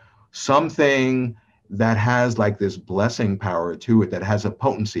prayer, something that has like this blessing power to it, that has a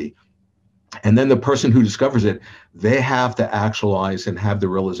potency. And then the person who discovers it, they have to actualize and have the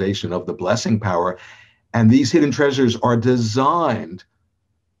realization of the blessing power. And these hidden treasures are designed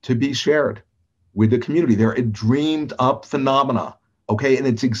to be shared with the community. They're a dreamed up phenomena. Okay. And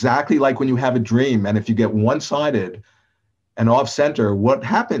it's exactly like when you have a dream, and if you get one-sided and off center, what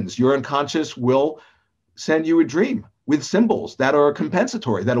happens? Your unconscious will send you a dream with symbols that are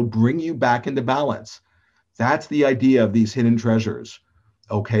compensatory, that'll bring you back into balance. That's the idea of these hidden treasures.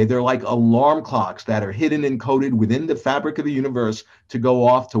 Okay, they're like alarm clocks that are hidden and coded within the fabric of the universe to go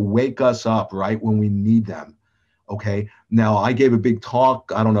off to wake us up right when we need them. Okay, now I gave a big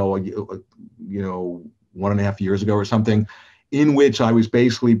talk, I don't know, 1.5 years ago or something, in which I was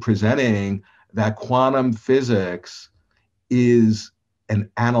basically presenting that quantum physics is an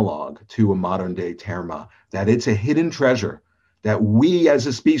analog to a modern day terma, that it's a hidden treasure that we as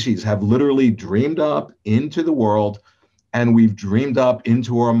a species have literally dreamed up into the world, and we've dreamed up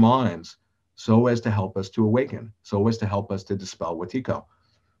into our minds so as to help us to awaken, so as to help us to dispel Wetiko.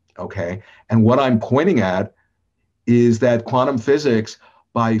 Okay. And what I'm pointing at is that quantum physics,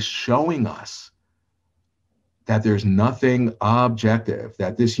 by showing us that there's nothing objective,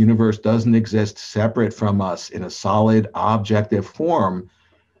 that this universe doesn't exist separate from us in a solid objective form,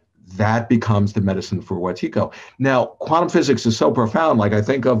 that becomes the medicine for Wetiko. Now, quantum physics is so profound. Like I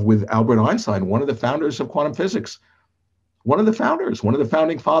think of with Albert Einstein, one of the founders of quantum physics, one of the founders, one of the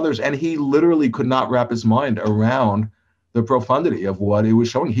founding fathers, and he literally could not wrap his mind around the profundity of what it was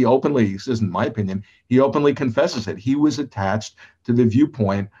showing. He openly, this isn't my opinion, he openly confesses it. He was attached to the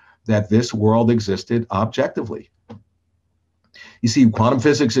viewpoint that this world existed objectively. You see, quantum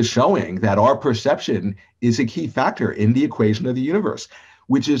physics is showing that our perception is a key factor in the equation of the universe,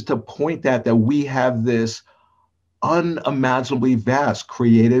 which is to point that we have this unimaginably vast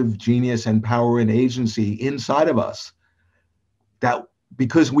creative genius and power and agency inside of us, that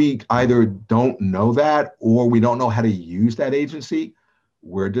because we either don't know that or we don't know how to use that agency,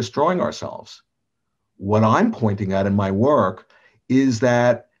 we're destroying ourselves. What I'm pointing at in my work is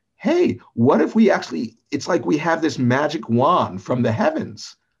that, hey, what if we actually, it's like we have this magic wand from the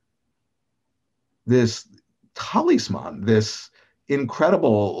heavens, this talisman, this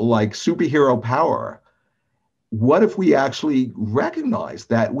incredible like superhero power. What if we actually recognize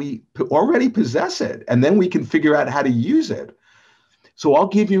that we already possess it, and then we can figure out how to use it? So I'll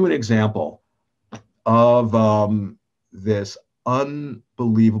give you an example of this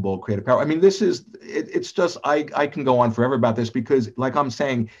unbelievable creative power. I mean, this is, it's just, I can go on forever about this because, like I'm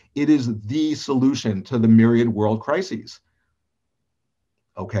saying, it is the solution to the myriad world crises.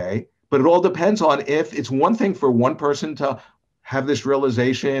 Okay. But it all depends on, if it's one thing for one person to have this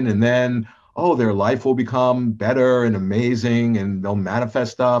realization and then, oh, their life will become better and amazing and they'll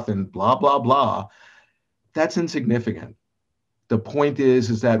manifest stuff and blah, blah, blah. That's insignificant. The point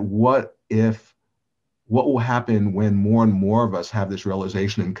is that what will happen when more and more of us have this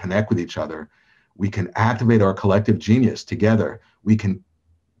realization and connect with each other? We can activate our collective genius together. We can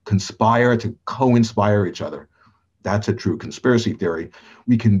conspire to co-inspire each other. That's a true conspiracy theory.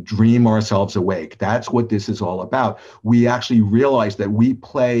 We can dream ourselves awake. That's what this is all about. We actually realize that we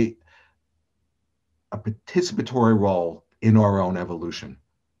play a participatory role in our own evolution.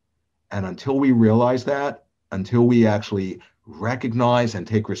 And until we realize that, until we actually recognize and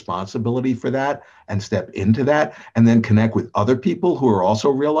take responsibility for that and step into that and then connect with other people who are also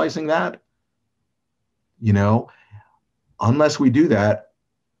realizing that, you know, unless we do that,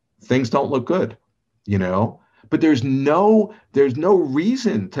 things don't look good, you know. But there's no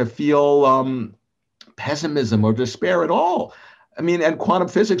reason to feel pessimism or despair at all. I mean, and quantum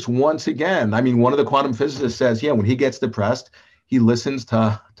physics, once again, I mean, one of the quantum physicists says, yeah, when he gets depressed, he listens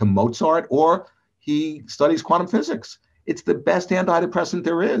to Mozart or he studies quantum physics. It's the best antidepressant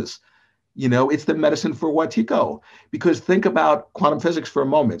there is. You know, it's the medicine for Wetiko. Because think about quantum physics for a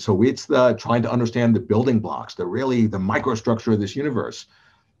moment. So it's the trying to understand the building blocks, the microstructure of this universe.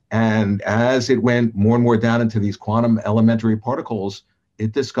 And as it went more and more down into these quantum elementary particles,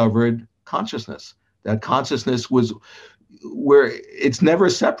 it discovered consciousness. That consciousness was where it's never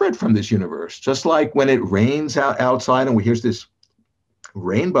separate from this universe. Just like when it rains outside and we hear this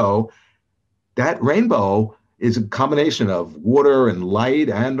rainbow, that rainbow is a combination of water and light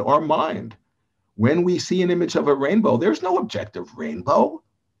and our mind. When we see an image of a rainbow, there's no objective rainbow.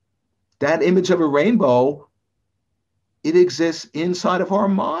 That image of a rainbow, it exists inside of our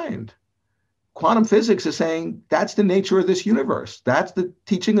mind. Quantum physics is saying that's the nature of this universe. That's the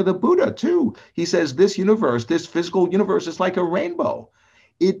teaching of the Buddha, too. He says this universe, this physical universe, is like a rainbow.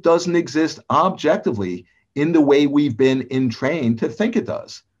 It doesn't exist objectively in the way we've been entrained to think it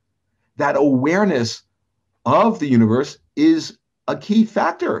does. That awareness of the universe is a key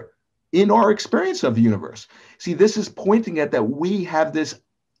factor in our experience of the universe. See, this is pointing at that we have this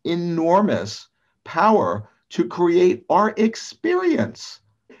enormous power to create our experience.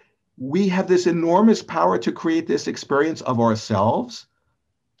 We have this enormous power to create this experience of ourselves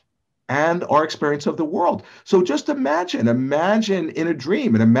and our experience of the world. So just imagine in a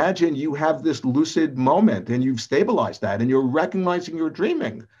dream, and imagine you have this lucid moment and you've stabilized that and you're recognizing you're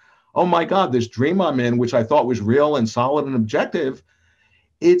dreaming. Oh my God, this dream I'm in, which I thought was real and solid and objective,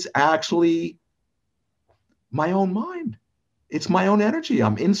 it's actually my own mind. It's my own energy.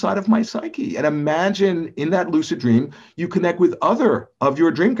 I'm inside of my psyche. And imagine in that lucid dream, you connect with other of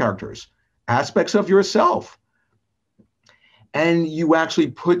your dream characters, aspects of yourself. And you actually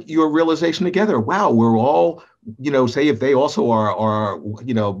put your realization together. Wow, we're all, say if they also are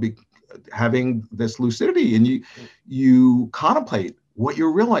having this lucidity, and you contemplate what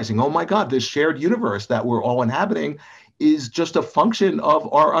you're realizing. Oh my God, this shared universe that we're all inhabiting, is just a function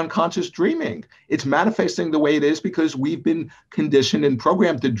of our unconscious dreaming. It's manifesting the way it is because we've been conditioned and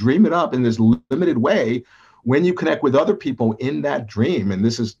programmed to dream it up in this limited way. When you connect with other people in that dream, and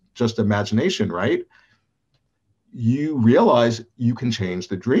this is just imagination, right? You realize you can change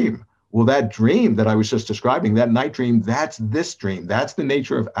the dream. Well, that dream that I was just describing, that night dream, that's this dream. That's the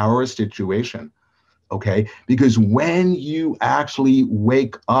nature of our situation, okay? Because when you actually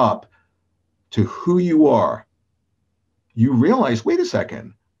wake up to who you are, you realize, wait a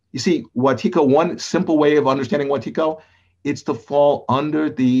second. You see, Wetiko, one simple way of understanding Wetiko, it's to fall under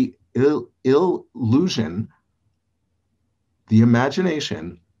the illusion, the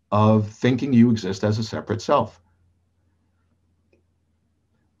imagination of thinking you exist as a separate self.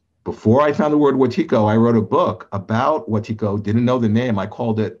 Before I found the word Wetiko, I wrote a book about Wetiko, didn't know the name. I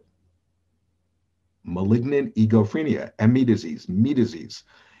called it Malignant Egophrenia, ME disease, me disease.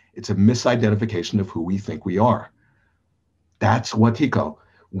 It's a misidentification of who we think we are. That's Wetiko.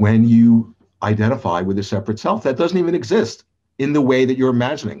 When you identify with a separate self that doesn't even exist in the way that you're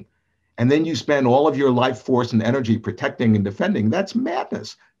imagining, and then you spend all of your life force and energy protecting and defending, that's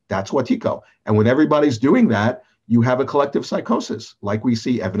madness. That's Wetiko. And when everybody's doing that, you have a collective psychosis, like we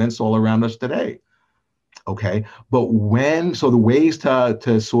see evidence all around us today. Okay, but so the ways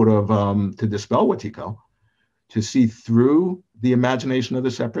to sort of to dispel Wetiko, to see through the imagination of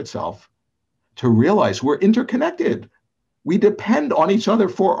the separate self, to realize we're interconnected. We depend on each other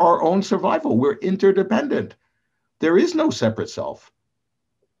for our own survival. We're interdependent. There is no separate self.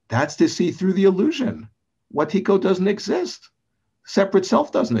 That's to see through the illusion. Wetiko doesn't exist. Separate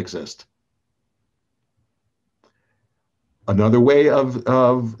self doesn't exist. Another way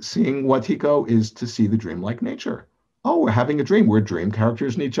of seeing Wetiko is to see the dreamlike nature. Oh, we're having a dream. We're dream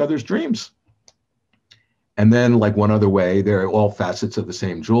characters in each other's dreams. And then, like one other way, they're all facets of the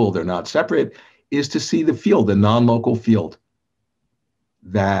same jewel. They're not separate, is to see the field, the non-local field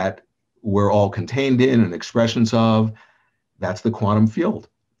that we're all contained in and expressions of. That's the quantum field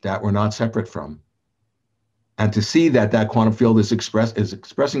that we're not separate from. And to see that that quantum field is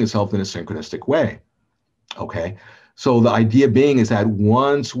expressing itself in a synchronistic way. Okay. So the idea being is that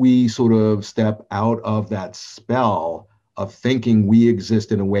once we sort of step out of that spell of thinking we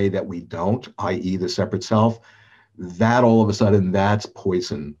exist in a way that we don't, i.e. the separate self, that all of a sudden, that's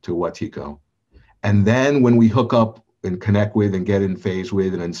poison to Wetiko. And then when we hook up and connect with and get in phase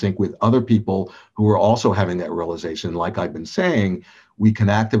with and in sync with other people who are also having that realization, like I've been saying, we can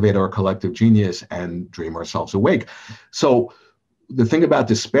activate our collective genius and dream ourselves awake. So the thing about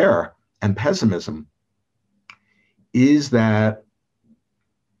despair and pessimism is that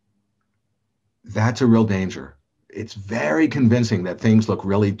that's a real danger. It's very convincing that things look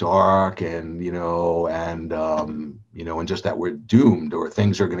really dark and just that we're doomed or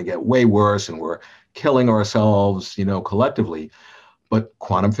things are going to get way worse and we're killing ourselves, collectively. But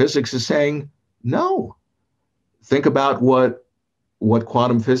quantum physics is saying, no. Think about what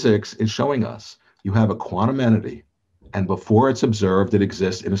quantum physics is showing us. You have a quantum entity, and before it's observed, it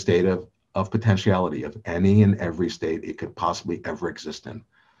exists in a state of potentiality of any and every state it could possibly ever exist in.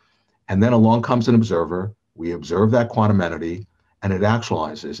 And then along comes an observer. We observe that quantum entity, and it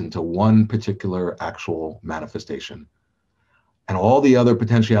actualizes into one particular actual manifestation. And all the other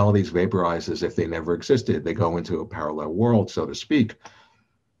potentialities vaporize as if they never existed. They go into a parallel world, so to speak.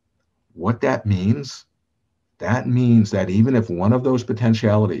 What that means that even if one of those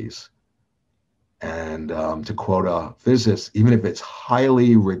potentialities, and to quote a physicist, even if it's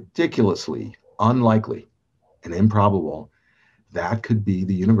highly, ridiculously unlikely and improbable, that could be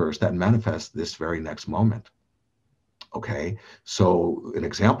the universe that manifests this very next moment. Okay, so an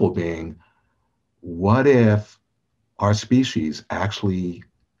example being, what if our species actually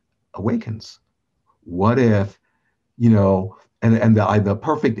awakens? What if, and the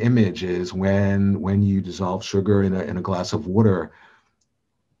perfect image is when you dissolve sugar in a glass of water,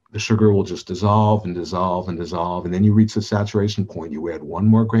 the sugar will just dissolve and dissolve and dissolve. And then you reach the saturation point. You add one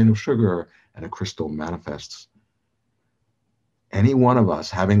more grain of sugar and a crystal manifests. Any one of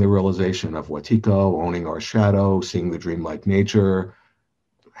us having the realization of Wetiko, owning our shadow, seeing the dreamlike nature,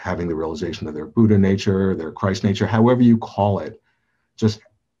 having the realization of their Buddha nature, their Christ nature, however you call it, just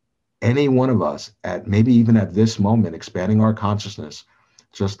any one of us at maybe even at this moment, expanding our consciousness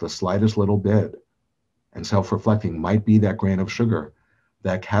just the slightest little bit and self-reflecting might be that grain of sugar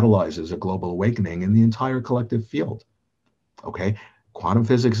that catalyzes a global awakening in the entire collective field. Okay, quantum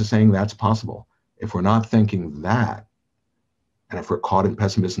physics is saying that's possible. If we're not thinking that, and if we're caught in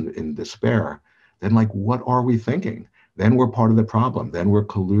pessimism and despair, then what are we thinking? Then we're part of the problem. Then we're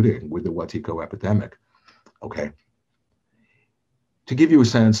colluding with the Wetiko epidemic. Okay. to give you a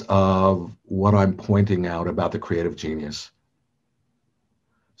sense of what I'm pointing out about the creative genius.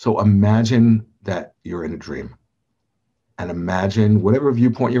 So imagine that you're in a dream, and imagine whatever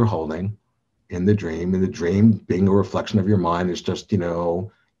viewpoint you're holding in the dream, and the dream being a reflection of your mind is just,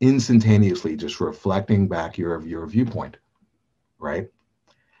 instantaneously just reflecting back your viewpoint, right?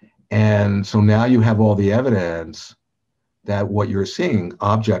 And so now you have all the evidence that what you're seeing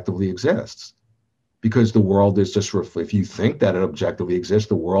objectively exists, because the world is just, if you think that it objectively exists,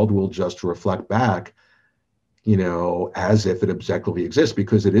 the world will just reflect back, as if it objectively exists,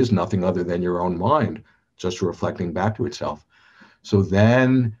 because it is nothing other than your own mind just reflecting back to itself. So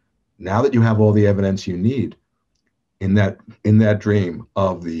then, now that you have all the evidence you need in that dream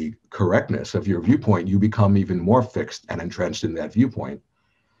of the correctness of your viewpoint, you become even more fixed and entrenched in that viewpoint.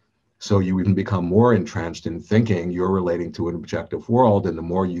 So you even become more entrenched in thinking you're relating to an objective world. And the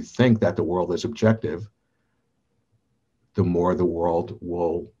more you think that the world is objective, the more the world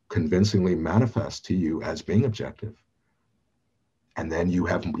will convincingly manifest to you as being objective. And then you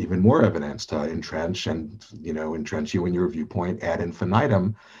have even more evidence to entrench you in your viewpoint ad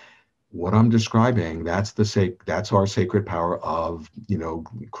infinitum. What I'm describing, that's our sacred power of,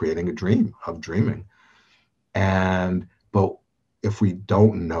 creating a dream, of dreaming. But if we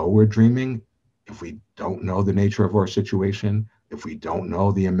don't know we're dreaming, if we don't know the nature of our situation, if we don't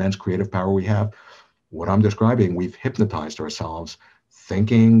know the immense creative power we have, what I'm describing, we've hypnotized ourselves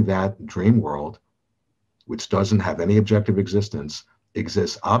thinking that dream world, which doesn't have any objective existence,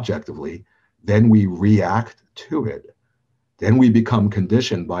 exists objectively. Then we react to it. Then we become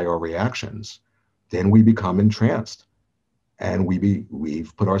conditioned by our reactions. Then we become entranced, and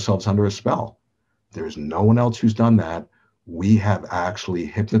we've put ourselves under a spell. There's no one else who's done that. We have actually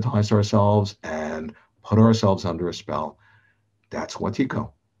hypnotized ourselves and put ourselves under a spell. That's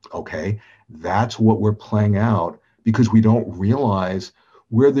Wetiko. Okay, that's what we're playing out, because we don't realize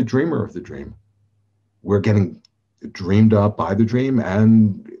we're the dreamer of the dream. We're getting dreamed up by the dream,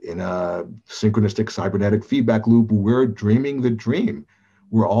 and in a synchronistic cybernetic feedback loop, we're dreaming the dream.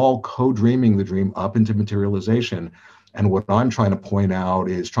 We're all co-dreaming the dream up into materialization. And what I'm trying to point out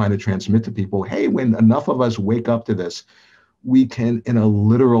is trying to transmit to people, hey, when enough of us wake up to this, we can, in a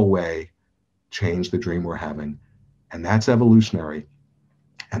literal way, change the dream we're having. And that's evolutionary.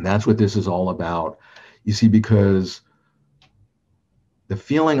 And that's what this is all about. You see, because the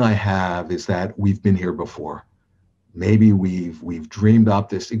feeling I have is that we've been here before. Maybe we've dreamed up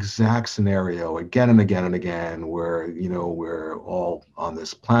this exact scenario again and again and again, where, we're all on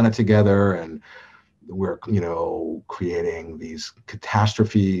this planet together, and we're, creating these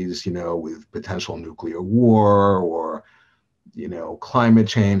catastrophes, with potential nuclear war or, climate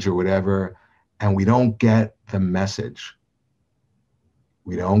change or whatever. And we don't get the message.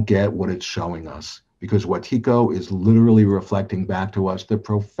 We don't get what it's showing us, because Wetiko is literally reflecting back to us the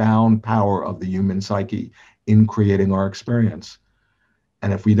profound power of the human psyche in creating our experience.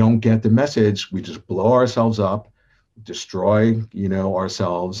 And if we don't get the message, we just blow ourselves up, destroy,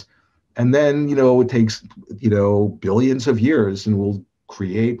 ourselves. And then, it takes, billions of years, and we'll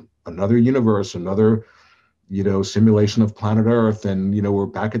create another universe, another, simulation of planet Earth. And, we're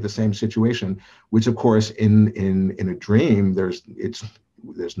back at the same situation, which of course in a dream, there's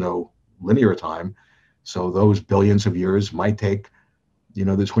no linear time. So those billions of years might take,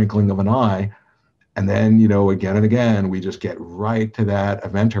 the twinkling of an eye. And then, again and again, we just get right to that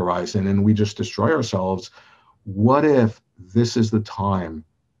event horizon and we just destroy ourselves. What if this is the time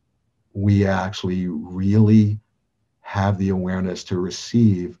we actually really have the awareness to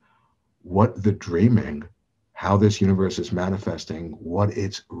receive what the dreaming, how this universe is manifesting, what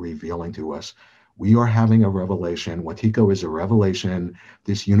it's revealing to us? We are having a revelation. Wetiko is a revelation.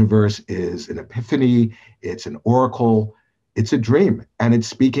 This universe is an epiphany. It's an oracle. It's a dream, and it's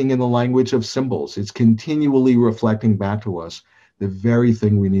speaking in the language of symbols. It's continually reflecting back to us the very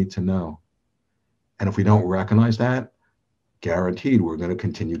thing we need to know. And if we don't recognize that, guaranteed we're going to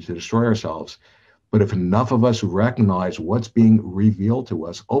continue to destroy ourselves. But if enough of us recognize what's being revealed to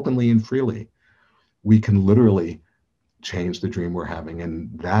us openly and freely, we can literally change the dream we're having. And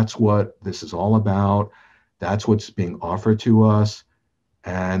that's what this is all about. That's what's being offered to us.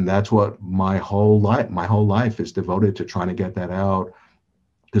 And that's what my whole life is devoted to, trying to get that out.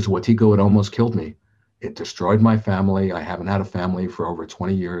 Because Wetiko, it almost killed me. It destroyed my family. I haven't had a family for over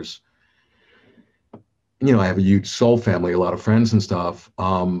 20 years. I have a huge soul family, a lot of friends and stuff.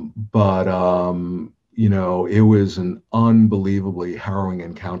 But it was an unbelievably harrowing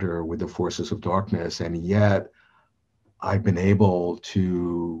encounter with the forces of darkness. And yet I've been able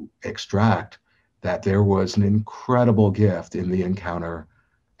to extract that there was an incredible gift in the encounter.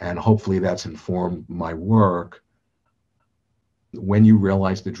 And hopefully that's informed my work. when you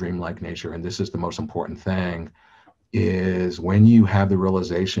realize the dreamlike nature, and this is the most important thing, is when you have the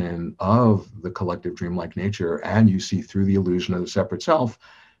realization of the collective dreamlike nature and you see through the illusion of the separate self,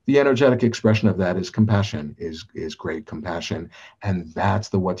 the energetic expression of that is compassion, is great compassion. And that's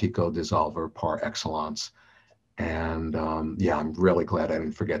the Wetiko dissolver par excellence. And yeah, I'm really glad I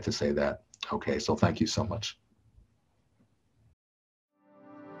didn't forget to say that. Okay, so thank you so much.